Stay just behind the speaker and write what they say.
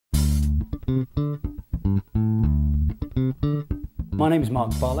My name is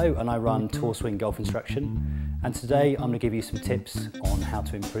Mark Barlow and I run To Swing Golf Instruction, and today I'm going to give you some tips on how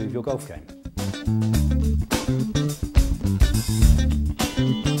to improve your golf game.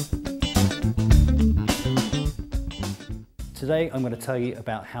 Today I'm going to tell you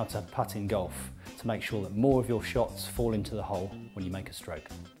about how to putt in golf to make sure that more of your shots fall into the hole when you make a stroke.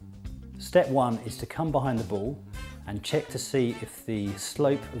 Step one is to come behind the ball and check to see if the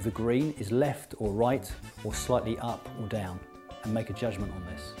slope of the green is left or right or slightly up or down, and make a judgment on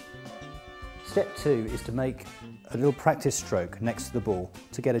this. Step two is to make a little practice stroke next to the ball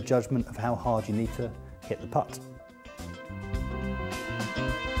to get a judgment of how hard you need to hit the putt.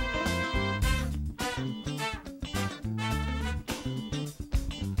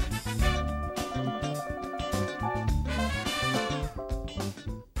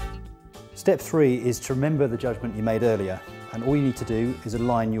 Step three is to remember the judgment you made earlier, and all you need to do is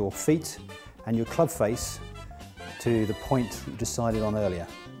align your feet and your club face to the point you decided on earlier.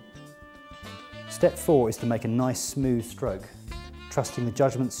 Step four is to make a nice smooth stroke, trusting the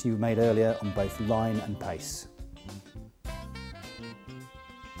judgments you made earlier on both line and pace.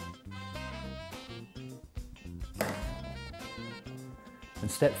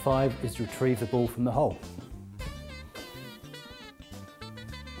 And step five is to retrieve the ball from the hole.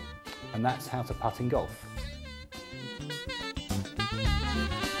 And that's how to putt in golf.